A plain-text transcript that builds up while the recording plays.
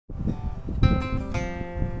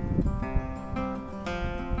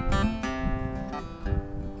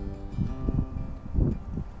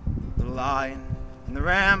lion and the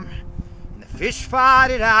ram and the fish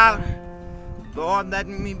fought it out. Lord, let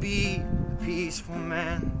me be a peaceful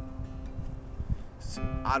man. So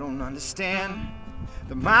I don't understand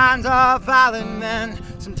the minds of violent men.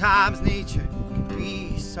 Sometimes nature can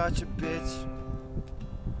be such a bitch.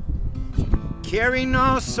 Carry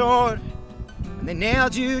no sword, and they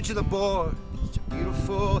nailed you to the board. Such a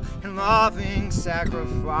beautiful and loving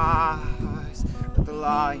sacrifice. Let the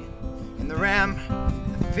lion and the ram,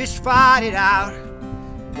 the fish fight it out.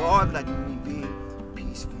 Lord, let me be a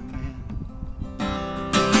peaceful man.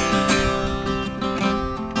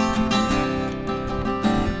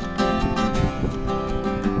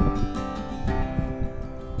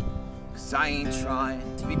 'Cause I ain't trying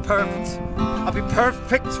to be perfect. I'll be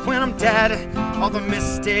perfect when I'm dead. All the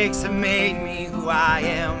mistakes have made me who I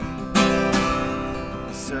am.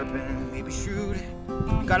 The serpent may be shrewd,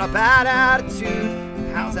 you got a bad attitude.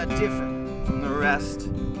 How's that different from the rest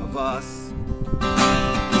of us?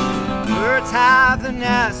 Birds have the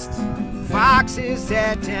nest, foxes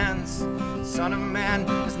their dens. Son of man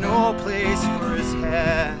has no place for his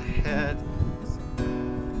head.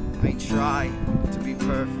 I ain't trying to be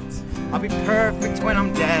perfect. I'll be perfect when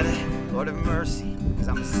I'm dead. Lord have mercy, 'cause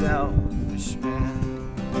I'm a selfish man.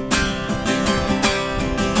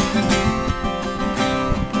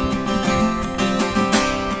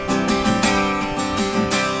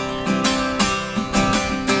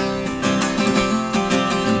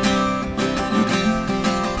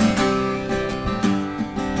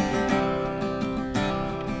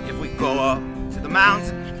 If we go up to the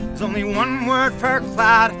mountain, there's only one word for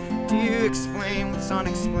cloud. Do you explain what's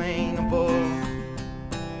unexplainable?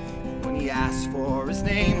 When he asked for his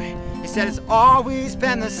name, he said it's always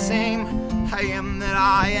been the same. I am that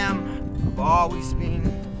I am, I've always been.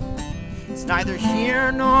 It's neither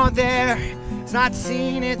here nor there, it's not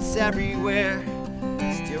seen, it's everywhere.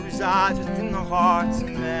 It still resides within the hearts of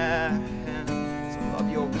men. So love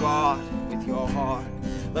your God with your heart,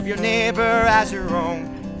 love your neighbor as your own.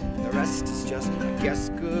 The rest is just, I guess,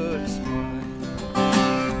 good as mine.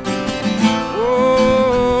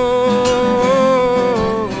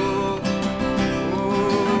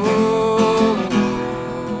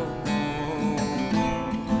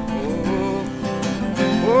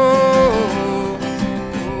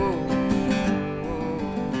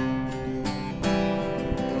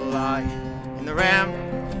 And the ram,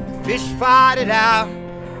 the fish fight it out.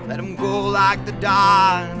 Let them go like the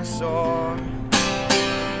dinosaur.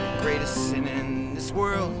 The greatest sin in this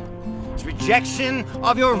world is rejection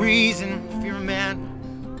of your reason. If you're a man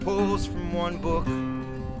who pulls from one book,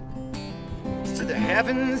 it's to the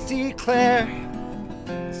heavens declare,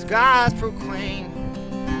 the skies proclaim.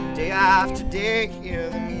 Day after day, hear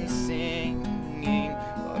them singing.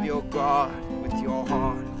 Love your God with your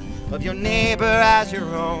heart, love your neighbor as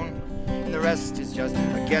your own. And the rest is just,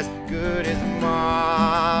 I guess, good as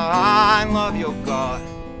mine. Love your God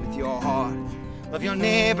with your heart, love your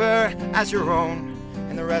neighbor as your own.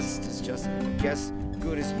 And the rest is just, I guess,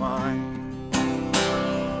 good as mine.